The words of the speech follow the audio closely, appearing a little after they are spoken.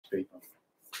paper.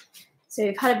 So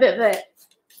we've had a bit of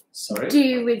a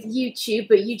do with YouTube,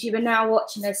 but YouTube are now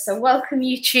watching us. So welcome,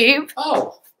 YouTube.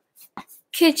 Oh.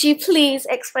 Could you please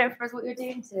explain for us what you're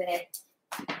doing today?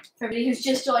 For everybody who's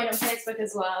just joined on Facebook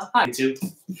as well. Hi YouTube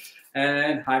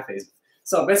and hi Facebook.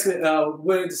 So basically,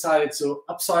 we decided to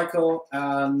upcycle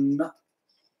an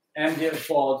MDF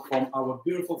board from our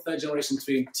beautiful third generation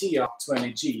trim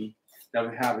TR20G that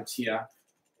we have it here.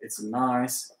 It's a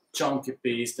nice chunky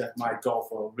piece that might go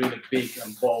for a really big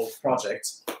and bold project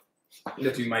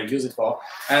that we might use it for.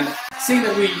 And seeing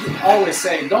that we always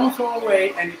say don't throw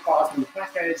away any parts in the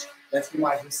package that we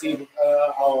might receive with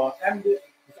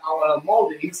our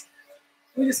moldings,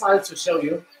 we decided to show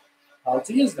you how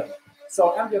to use them.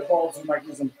 So MDF boards, you might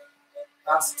use them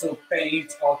as to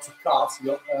paint or to cut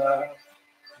your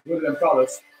wooden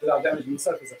products without damaging the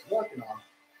surface that you're working on.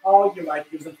 Or you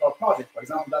might use them for a project. For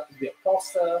example, that could be a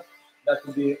coaster, that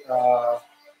could be a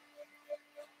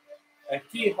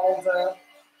key holder,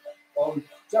 or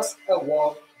just a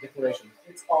wall decoration.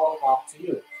 It's all up to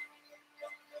you.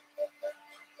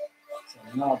 So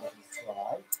now that is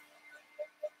dry.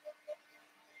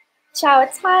 Ciao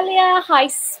Italia, hi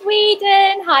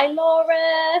Sweden, hi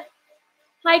Laura,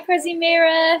 hi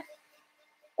Krasimira.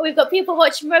 Oh, we've got people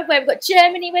watching from everywhere. We've got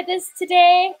Germany with us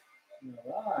today.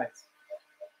 All right.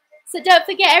 So don't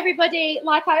forget everybody,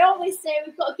 like I always say,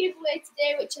 we've got a giveaway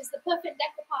today, which is the Puffin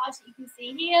Decoupage that you can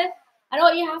see here. And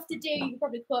all you have to do, you can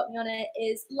probably quote me on it,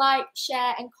 is like,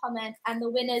 share and comment. And the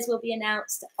winners will be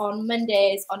announced on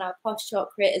Mondays on our Posh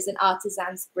Chalk Creators and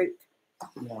Artisans group.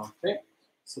 Yeah, okay.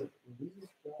 So,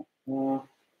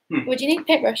 what do you need?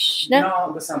 Paintbrush?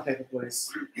 No, the sandpaper,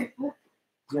 please.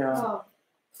 Yeah. Oh.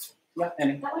 Yeah,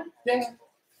 any? That one? Yeah.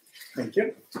 Thank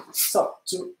you. So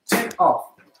to take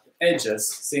off the edges,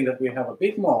 seeing that we have a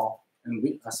bit more, and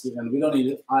we don't need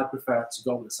it, I prefer to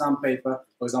go with the sandpaper.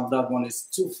 For example, that one is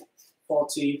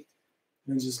 240,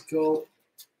 and just go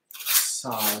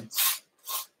side,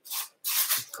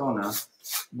 the corner.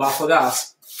 But for that,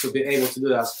 to be able to do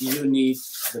that, you need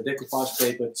the decoupage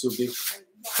paper to be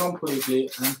completely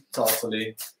and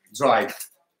totally dry.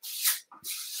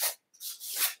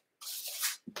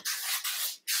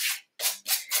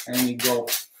 And you go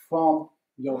from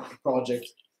your project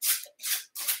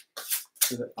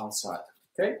to the outside.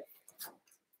 Okay?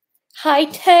 Hi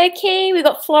Turkey, we've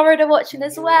got Florida watching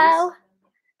as well.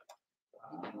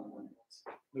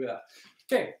 Look at that.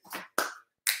 Okay,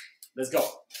 let's go.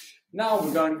 Now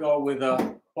we're going to go with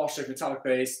a Posh metallic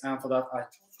base, and for that I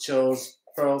chose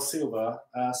pearl silver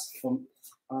as from,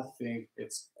 I think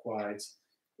it's quite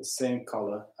the same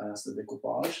color as the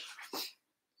decoupage.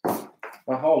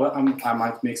 But however, I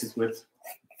might mix it with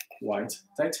white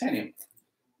titanium.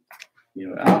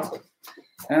 Here we are.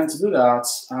 And to do that,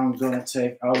 I'm going to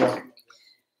take our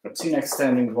tin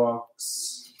extending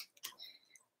box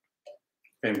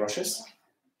paintbrushes.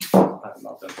 I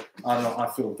love them. I don't know, I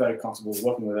feel very comfortable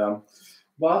working with them.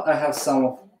 But I have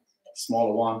some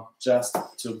smaller one just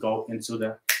to go into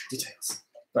the details.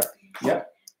 But yeah.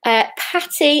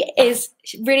 Patty is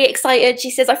really excited.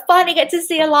 She says, I finally get to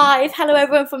see her live. Hello,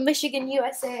 everyone from Michigan,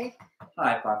 USA.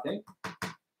 Hi, Patty.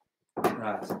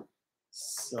 Right.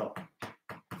 So.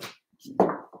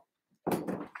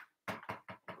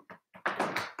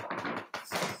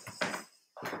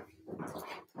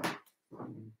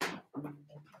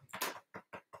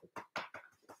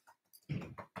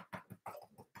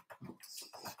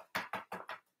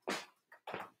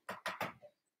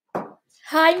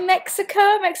 Hi,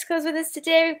 Mexico. Mexico's with us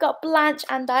today. We've got Blanche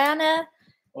and Diana.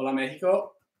 Hola,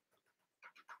 Mexico.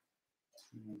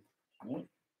 Okay.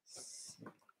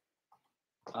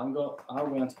 I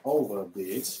went over a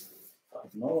bit, but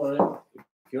no worry.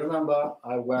 If you remember,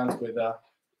 I went with a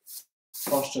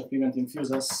Posh Pigment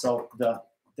Infusor, so the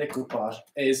decoupage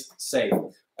is safe.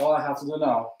 All I have to do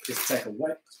now is take a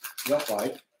wet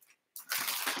wipe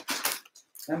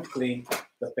and clean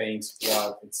the paint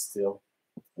while it's still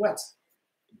wet.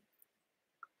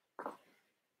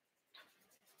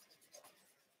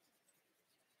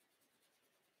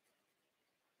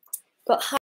 Got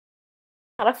hi,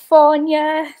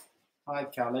 California. Hi,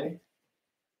 Callie.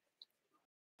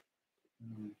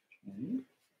 Okay.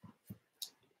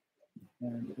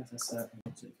 And as I said,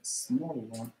 I'll take a smaller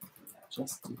one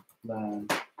just to plan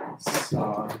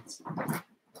sides.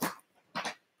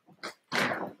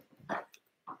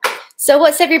 So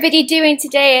what's everybody doing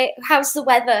today? How's the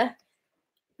weather?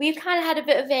 We've kind of had a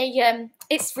bit of a,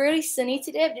 it's really sunny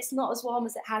today, but it's not as warm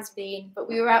as it has been. But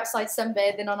we were outside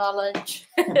sunbathing on our lunch.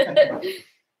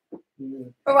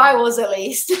 Or I was at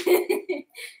least.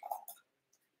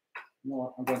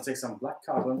 No, I'm going to take some black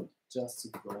carbon just to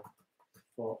go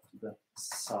for the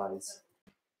sides.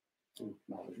 Ooh,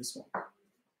 now with this one.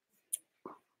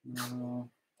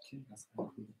 Okay, let's add a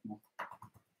bit more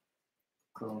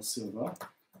pearl silver.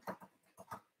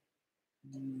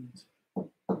 And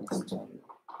let's try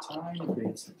a tiny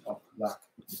bit of black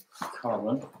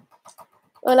carbon.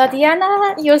 Hola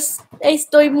Diana, yo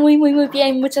estoy muy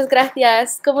bien, muchas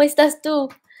gracias. ¿Cómo estás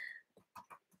tú?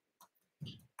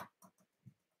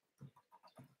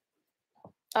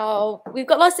 Oh, we've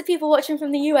got lots of people watching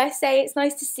from the USA. It's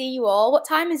nice to see you all. What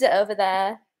time is it over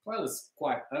there? Well, it's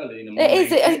quite early in the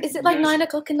morning. Is it like 9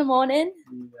 o'clock in the morning?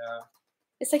 Yeah.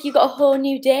 It's like you've got a whole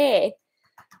new day.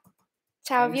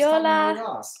 Ciao,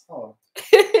 Viola. Oh.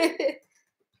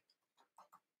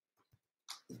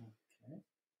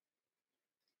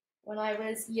 When I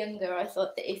was younger, I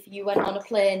thought that if you went on a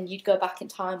plane, you'd go back in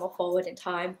time or forward in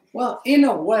time. Well, in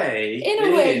a way, yeah. In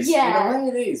a way,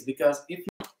 it is, because if you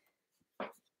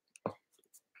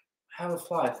have a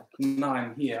flight at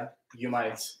 9 here, you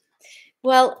might.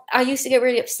 Well, I used to get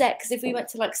really upset because if we went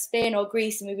to like Spain or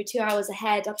Greece and we were 2 hours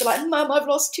ahead, I'd be like, Mum, I've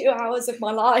lost 2 hours of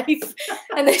my life.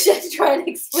 And then she had to try and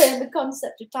explain the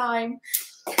concept of time.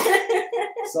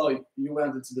 So you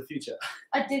went into the future.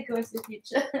 I did go into the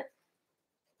future.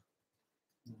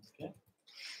 Okay.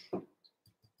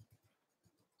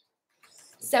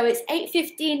 So it's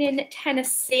 8:15 in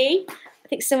Tennessee. I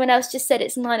think someone else just said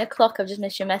it's 9 o'clock. I've just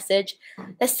missed your message.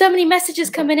 There's so many messages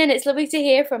coming in. It's lovely to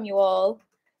hear from you all.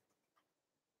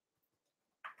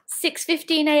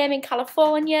 6:15 a.m. in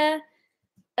California.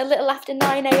 A little after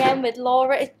 9 a.m. with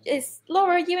Laura.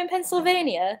 Laura, are you in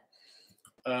Pennsylvania?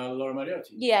 Laura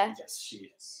Mariotti? Yeah. Yes,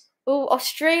 she is. Oh,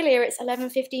 Australia, it's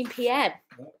 11:15 p.m.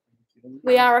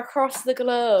 We are across the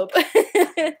globe.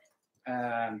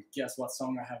 And guess what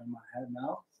song I have in my head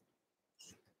now?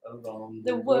 Along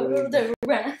the world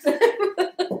around.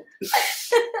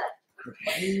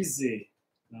 Crazy.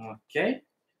 Okay.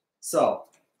 So,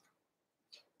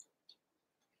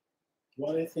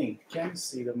 what do you think? Can you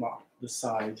see the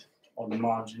side or the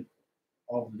margin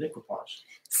of the decoupage?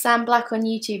 Sam Black on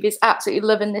YouTube is absolutely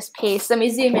loving this piece. Let me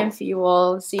zoom in for you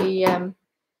all. See. Okay.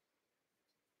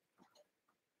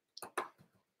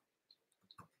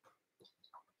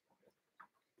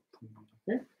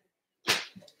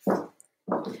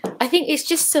 I think it's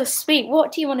just so sweet.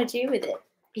 What do you want to do with it? Are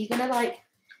you gonna like?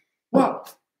 Well,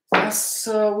 as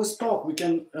we spoke, we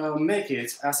can make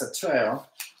it as a tray,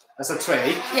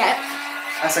 Yeah.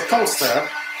 as a coaster,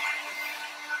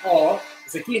 or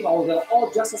as a key holder,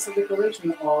 or just as a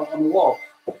decoration on the wall.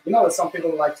 You know that some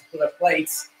people like to put their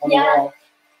plates on the wall.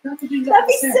 That'd be so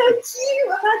cute.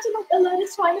 Imagine like a load of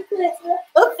tiny plates with a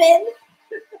puffin.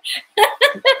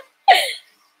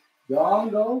 Don't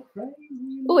go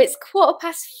crazy. Oh, it's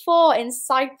 4:15 in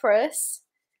Cyprus.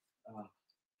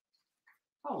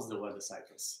 How's the weather,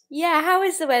 Cyprus? Yeah, how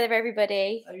is the weather,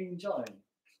 everybody? Are you enjoying?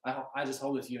 I just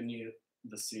hope that you're near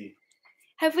the sea.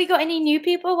 Have we got any new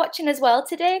people watching as well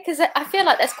today? Because I feel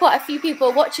like there's quite a few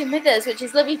people watching with us, which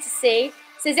is lovely to see.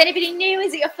 So is anybody new?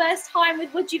 Is it your first time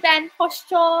with WoodUbend Posh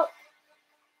Talk?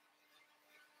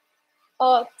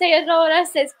 Oh, Teodora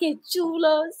says, que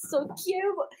chulo, so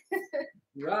cute.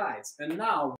 Right, and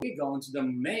now we go into the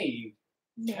main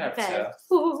character,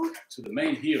 to the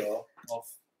main hero of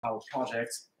our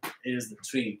project is the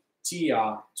trim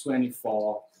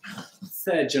TR24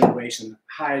 third generation,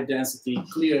 high density,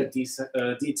 clear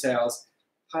details,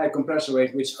 high compression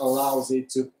rate, which allows it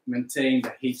to maintain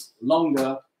the heat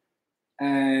longer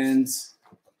and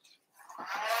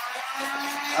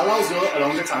allows you a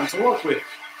longer time to work with.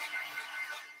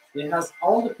 It has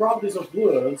all the properties of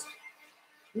wood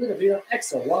with a bit of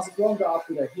extra. Once it's warmed up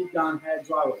with a heat gun, hair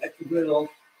dryer, electric griddle,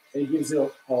 it gives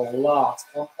you a lot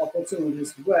of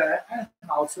opportunities where and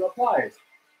how to apply it.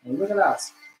 And look at that.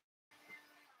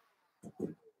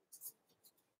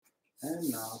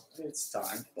 And now it's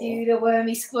time for do the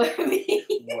wormy squirmy.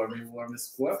 wormy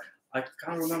squirm. I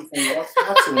can't remember from what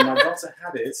cartoon my daughter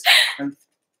had it and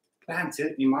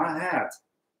planted in my head.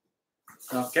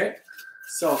 Okay,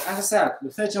 so as I said, the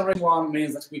third generation one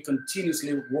means that we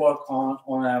continuously work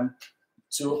on them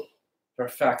to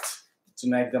perfect, to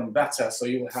make them better, so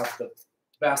you will have the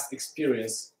best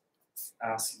experience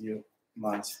as you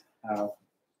might have.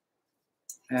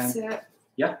 And So,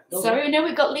 yeah. sorry, I know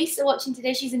we've got Lisa watching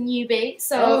today. She's a newbie,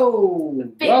 so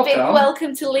big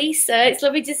welcome to Lisa. It's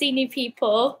lovely to see new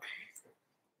people.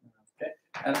 Okay,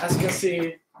 and as you can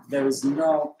see, there is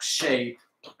no shape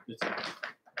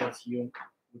that you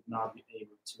would not be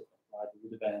able to apply the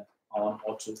WoodUbend on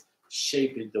or to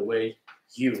shape it the way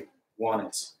you want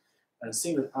it. And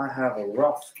seeing that I have a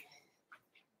rough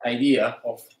idea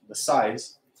of the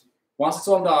size, once it's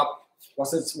warmed up,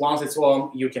 once it's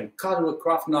warm, you can cut it with a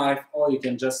craft knife, or you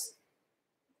can just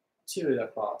tear it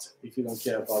apart if you don't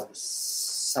care about the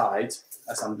side,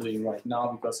 as I'm doing right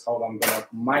now, because how I'm gonna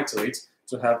miter it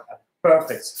to have a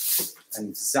perfect and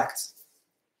exact.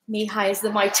 Mihai is the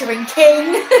mitering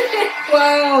king.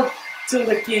 Well, to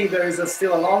the king there is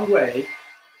still a long way,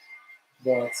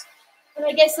 but. And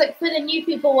I guess like for the new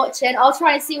people watching, I'll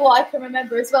try and see what I can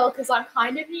remember as well because I'm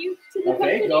kind of new to the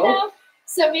company now.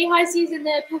 So Mihai's using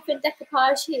the Puffin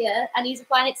Decoupage here, and he's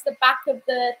applying it to the back of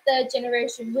the 3rd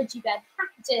generation WoodUbend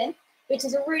packaging, which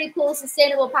is a really cool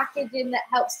sustainable packaging that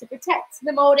helps to protect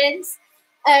the mouldings.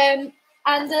 And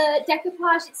the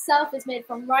decoupage itself is made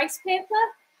from rice paper.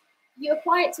 You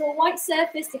apply it to a white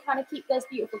surface to kind of keep those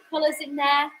beautiful colours in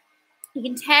there. You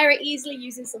can tear it easily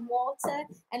using some water,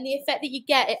 and the effect that you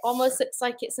get, it almost looks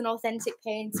like it's an authentic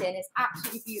painting. It's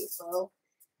absolutely beautiful.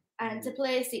 And to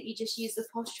place it, you just use the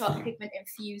Posh Pigment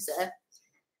Infusor.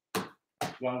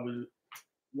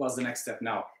 What's the next step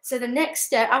now? So the next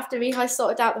step, after Mihai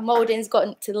sorted out the mouldings,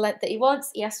 gotten to the length that he wants,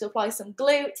 he has to apply some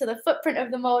glue to the footprint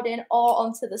of the moulding or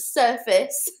onto the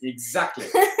surface. Exactly.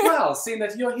 Well, seeing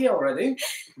that you're here already,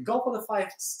 go for the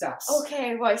 5 steps.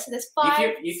 Okay, right. So there's 5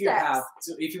 steps.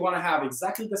 If you want to have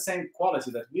exactly the same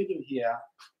quality that we do here,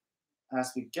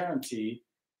 as we guarantee,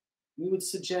 we would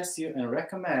suggest you and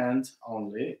recommend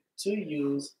only to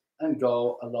use and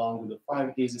go along with the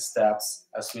 5 easy steps,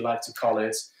 as we like to call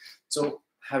it, to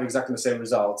have exactly the same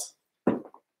result.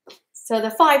 So the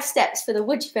 5 steps for the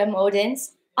WoodUbend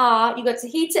mouldings are: you got to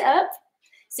heat it up,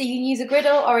 so you can use a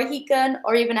griddle or a heat gun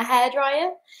or even a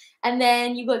hairdryer, and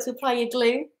then you got to apply your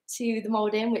glue to the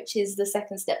moulding, which is the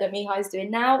 2nd step that Mihai is doing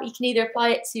now. You can either apply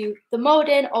it to the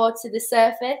moulding or to the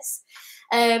surface,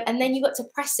 and then you got to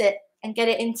press it and get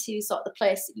it into sort of the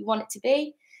place that you want it to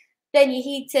be. Then you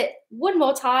heat it one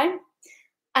more time,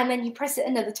 and then you press it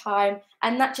another time,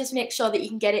 and that just makes sure that you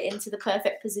can get it into the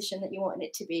perfect position that you want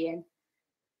it to be in.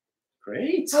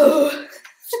 Great.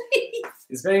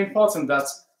 It's very important that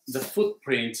the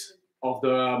footprint of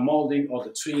the molding or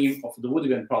the trim of the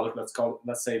WoodUbend product,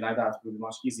 let's say like that, will be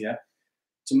much easier,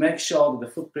 to make sure that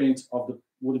the footprint of the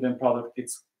WoodUbend product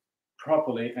is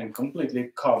properly and completely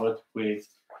covered with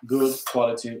good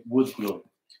quality wood glue.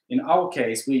 In our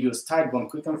case, we use Tight Bond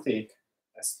Quick and Thick.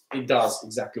 It does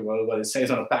exactly what it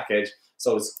says on the package,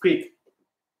 so it's quick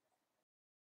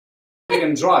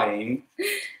and drying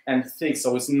and thick,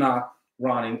 so it's not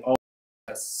running over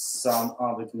as some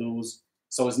other glues,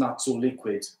 so it's not too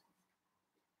liquid.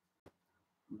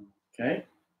 Okay.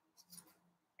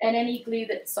 And any glue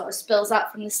that sort of spills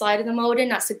out from the side of the moulding,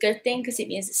 that's a good thing because it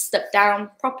means it's stuck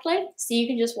down properly. So you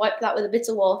can just wipe that with a bit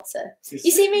of water. You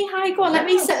see me? Hi, go on, let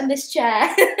me sit on this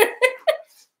chair.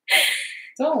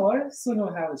 Don't worry, soon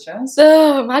you'll have a chance.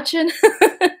 Oh, imagine.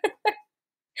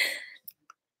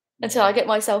 Until I get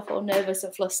myself all nervous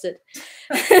and flustered.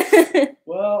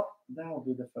 Well, that will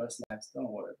be the first next.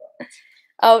 Don't worry about it.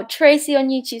 Oh, Tracy on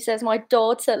YouTube says, my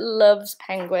daughter loves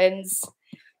penguins.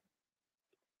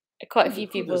 Quite a few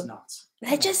people. Does not.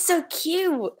 They're just so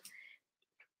cute.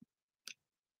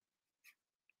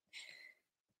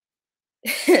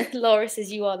 Laura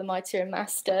says, you are the mitering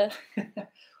master.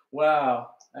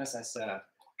 Well, as I said,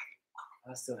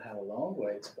 I still have a long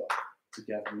way to go to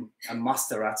get a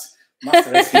master at.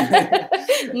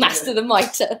 Master the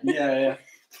miter. Yeah.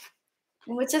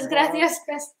 Muchas gracias,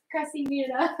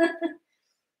 Casimira.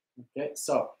 Okay,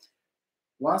 so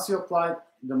once you apply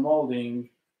the molding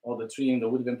or the trim, the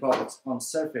WoodUbend products on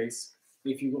surface,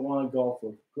 if you want to go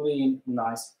for clean,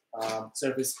 nice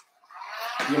surface,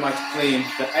 you might clean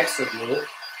the extra glue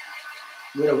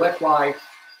with a wet wipe,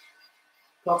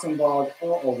 cotton bud,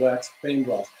 or a wet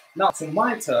paintbrush. Now, to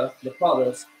miter the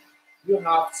products, you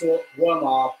have to warm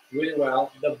up really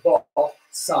well the both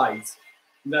sides,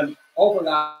 then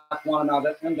overlap one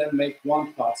another, and then make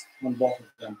one cut on both of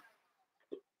them.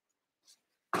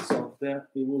 So there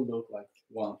it will look like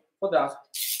one. For that,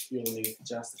 you'll need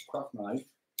just a craft knife.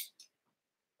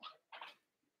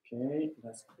 Okay,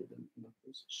 let's put them in a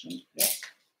position. Yeah.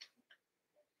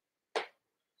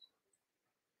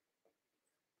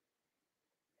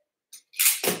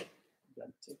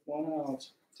 Then take one out,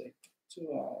 take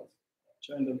two out,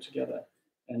 join them together,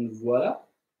 and voila.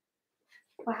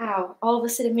 Wow, all of a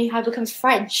sudden Mihai becomes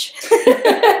French.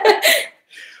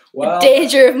 Well, the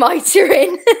danger of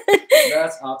mitering.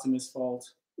 That's Artemis' fault.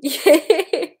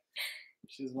 Yeah.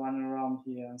 She's running around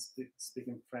here and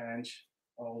speaking French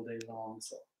all day long.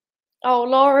 So. Oh,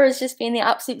 Laura's just been the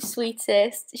absolute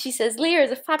sweetest. She says, Leah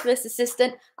is a fabulous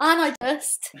assistant, and I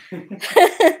just.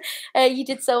 You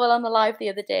did so well on the live the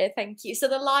other day, thank you. So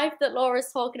the live that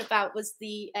Laura's talking about was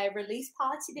the release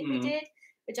party that we did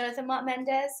with Jonathan Mark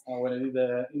Mendez. Oh, when I did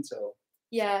the intro.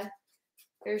 Yeah,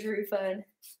 it was really fun.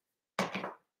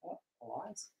 Oh,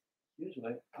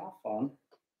 usually are fun.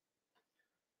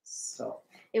 So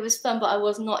it was fun, but I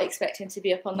was not expecting to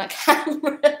be up on that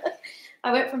camera.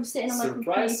 I went from sitting on my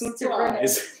computer to running.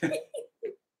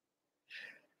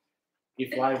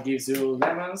 If life gives you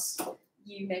lemons,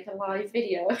 you make a live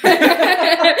video.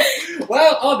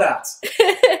 Well, all that.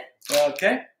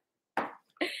 Okay.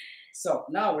 So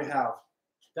now we have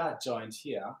that joint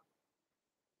here.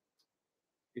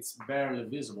 It's barely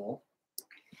visible,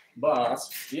 but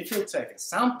if you take a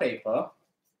sandpaper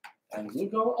and you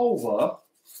go over,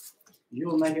 you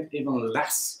will make it even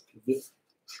less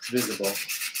visible.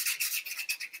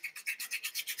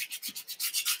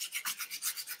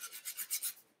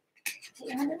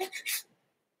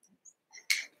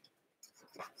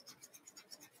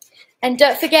 And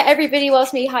don't forget, everybody,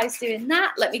 whilst me high's doing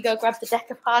that, let me go grab the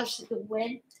decoupage to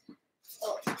win.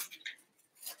 Oh.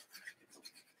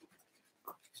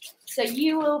 So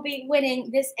you will be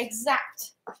winning this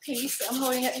exact piece that I'm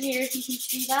holding up here, if you can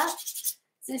see that.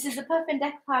 So this is the puffin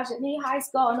decoupage that me high's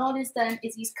got, and all he's done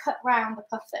is he's cut round the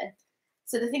puffin.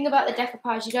 So the thing about the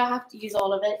decoupage, you don't have to use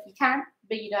all of it. You can,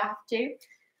 but you don't have to.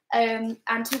 And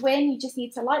to win, you just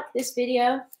need to like this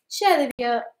video, share the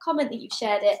video, comment that you've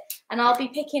shared it, and I'll be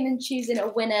picking and choosing a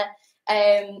winner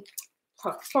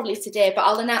probably today, but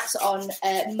I'll announce it on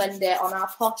Monday on our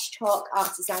Posh Talk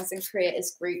Artisans and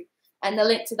Creators group, and the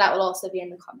link to that will also be in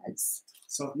the comments.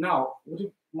 So now, would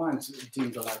you mind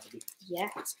doing the light a bit? Yeah.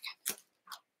 Thank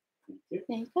you.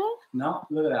 There you go. Now,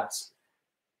 look at that.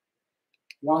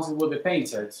 Once it will be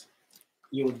painted,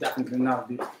 you will definitely not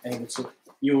be able to.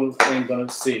 You ain't gonna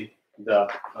see the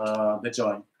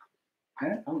joint.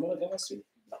 And I'm gonna demonstrate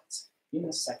that in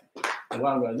a second. And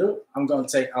what I'm gonna do, I'm gonna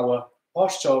take our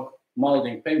Posh Chalk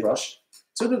molding paintbrush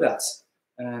to do that,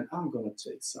 and I'm gonna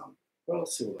take some pearl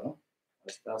silver.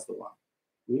 That's the one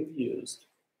we've used.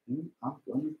 And I'm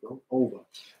gonna go over.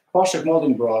 Posh Chalk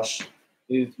molding brush.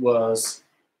 It was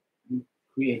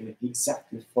created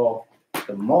exactly for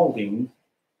the moldings.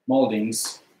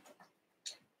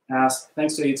 As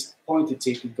thanks to its pointed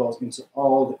tip, it goes into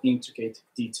all the intricate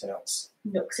details.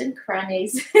 Nooks and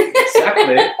crannies.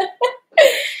 Exactly.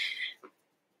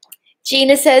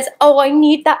 Gina says, "Oh, I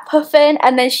need that puffin,"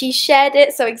 and then she shared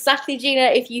it. So exactly,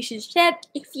 Gina, if you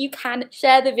can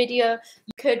share the video,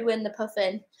 you could win the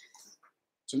puffin.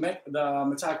 To make the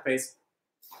metallic paste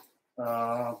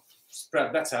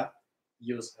spread better,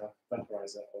 use a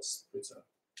vaporizer or splitter.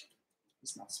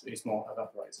 It's more a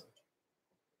vaporizer.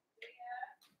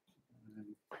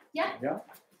 Yeah.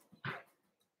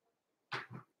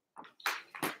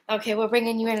 Okay, we're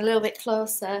bringing you in a little bit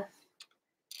closer.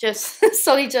 Just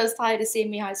Solly Joe's tired of seeing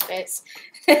me high space.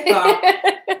 Okay,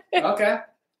 that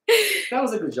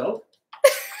was a good joke.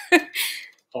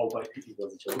 Oh, but it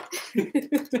was a joke.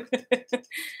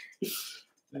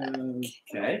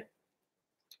 Okay.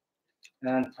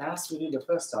 And as we did the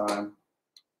first time,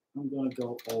 I'm gonna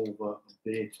go over a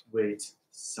bit with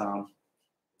some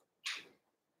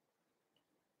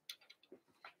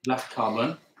black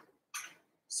carbon.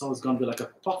 So it's gonna be like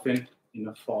a puffin in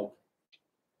a fog.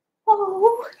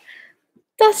 Oh,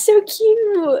 that's so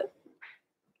cute.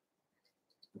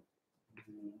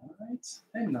 Alright,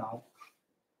 and now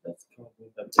let's go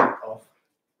with a bit of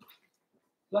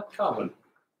black carbon.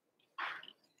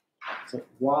 So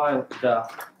while the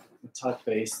metallic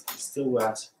paste is still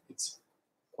wet, it's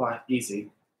quite easy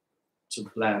to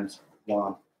blend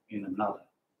one in another.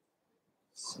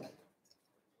 So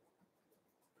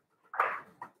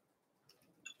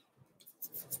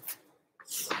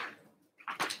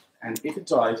and if it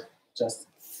dried, just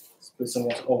split some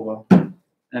water over and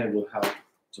it will help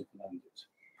to blend it.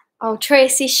 Oh,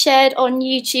 Tracy shared on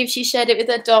YouTube. She shared it with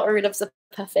her daughter who loves the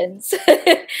puffins.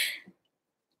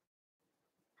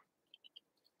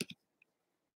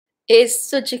 It is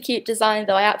such a cute design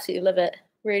though. I absolutely love it.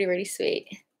 Really, really sweet.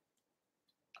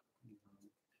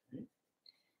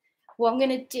 What I'm going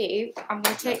to do, I'm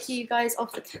going to take you guys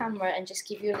off the camera and just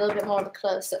give you a little bit more of a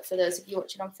close-up for those of you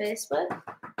watching on Facebook.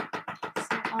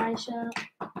 So I shall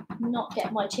not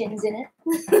get my chins in it.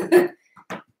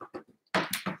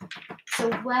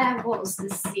 So where was the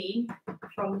seam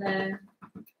from the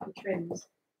trims?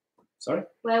 Sorry?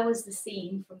 Where was the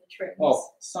seam from the trims?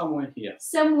 Oh, somewhere here.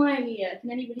 Somewhere here.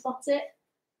 Can anybody spot it?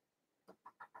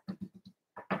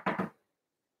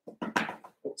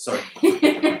 Oh, sorry.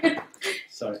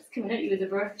 Sorry. It's coming at you with a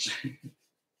brush.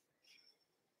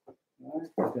 Right,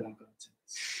 then I'm going to take a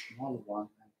smaller one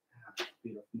and add a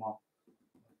bit of more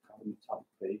carbon metallic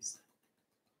paste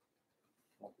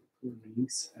for the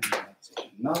rings, and then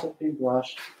take another paintbrush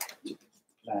to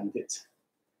blend it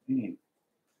in.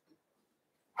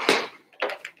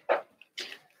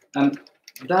 And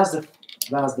that's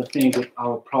that's the thing with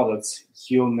our products.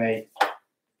 You may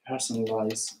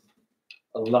personalize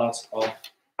a lot of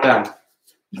them.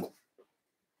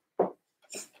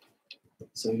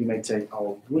 So you may take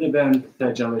our WoodUbend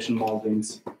 3rd generation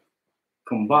moldings,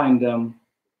 combine them,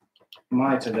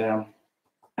 miter them,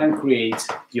 and create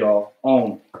your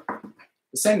own.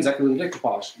 The same exactly with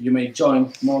decoupage. You may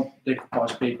join more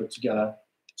decoupage paper together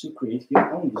to create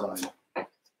your own design.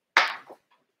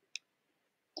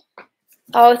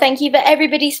 Oh, thank you for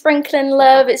everybody sprinkling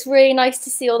love. It's really nice to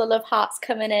see all the love hearts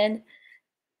coming in.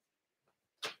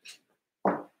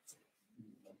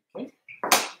 Okay.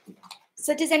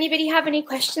 So does anybody have any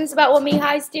questions about what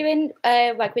Mihai's doing?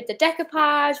 Like with the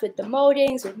decoupage, with the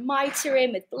moldings, with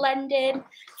mitering, with blending?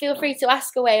 Feel free to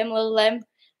ask away and we'll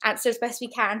answer as best we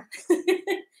can.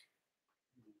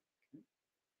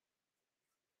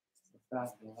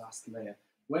 That's the last layer.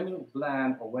 When you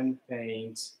blend or when you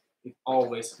paint, it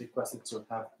always requested to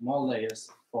have more layers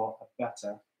for a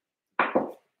better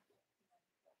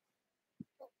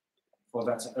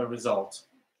result.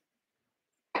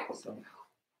 So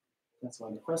that's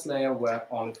why the first layer were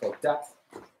only for depth,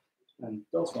 and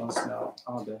those ones now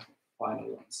are the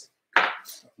final ones.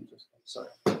 Sorry.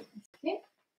 Okay.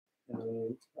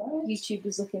 Right. YouTube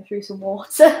is looking through some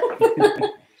water.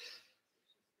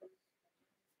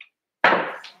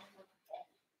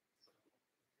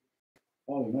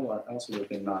 Oh, you know what else would have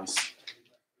been nice?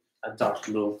 A dark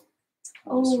blue.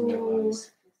 Oh,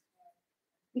 nice.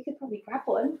 We could probably grab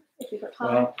one if we've got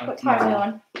time. Well, what time are we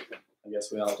on? I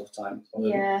guess we're out of time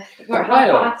already. Yeah, we're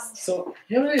Right, past. so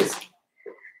here it is.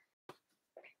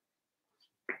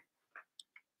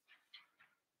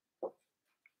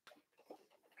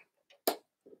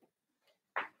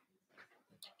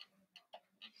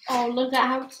 Oh, look at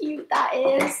how cute that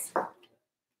is.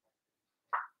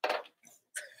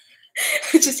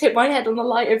 I just hit my head on the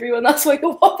light, everyone. That's why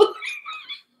you're wobbling.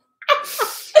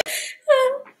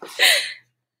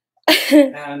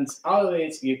 And out of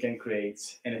it, you can create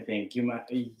anything. You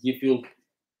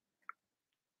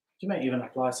may even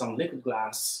apply some liquid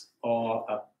glass or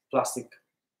a plastic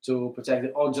to protect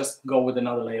it, or just go with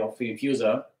another layer of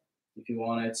Infusor if you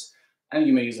want it. And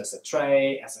you may use it as a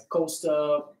tray, as a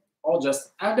coaster, or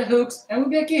just add the hooks and it will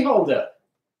be a key holder.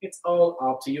 It's all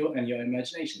up to you and your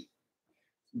imagination.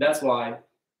 That's why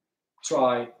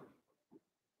try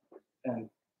and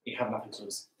you have nothing to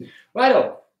lose.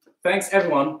 Righto. Thanks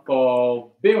everyone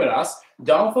for being with us.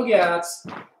 Don't forget,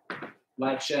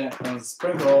 like, share, and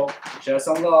sprinkle, share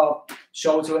some love,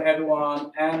 show to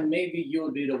everyone, and maybe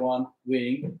you'll be the one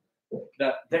winning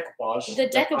the decoupage. The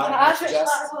decoupage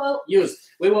just used.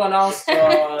 We will announce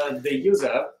the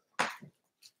user.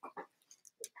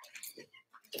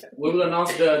 We will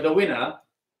announce the winner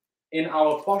in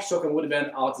our Posh and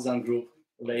WoodUbend artisan group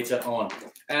later on.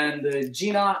 And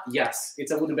Gina, yes,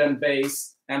 it's a WoodUbend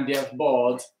base MDF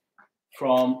board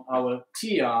from our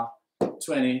Pear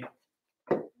 20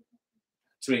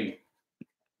 trim.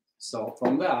 So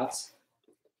from that,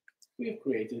 we've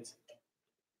created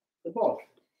the board,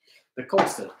 the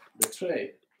coaster, the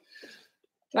tray.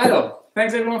 Righto,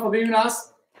 thanks everyone for being with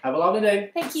us. Have a lovely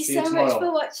day. Thank you so much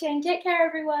for watching. Take care,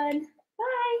 everyone.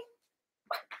 Bye.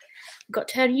 I've got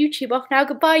to turn YouTube off now.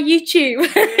 Goodbye, YouTube.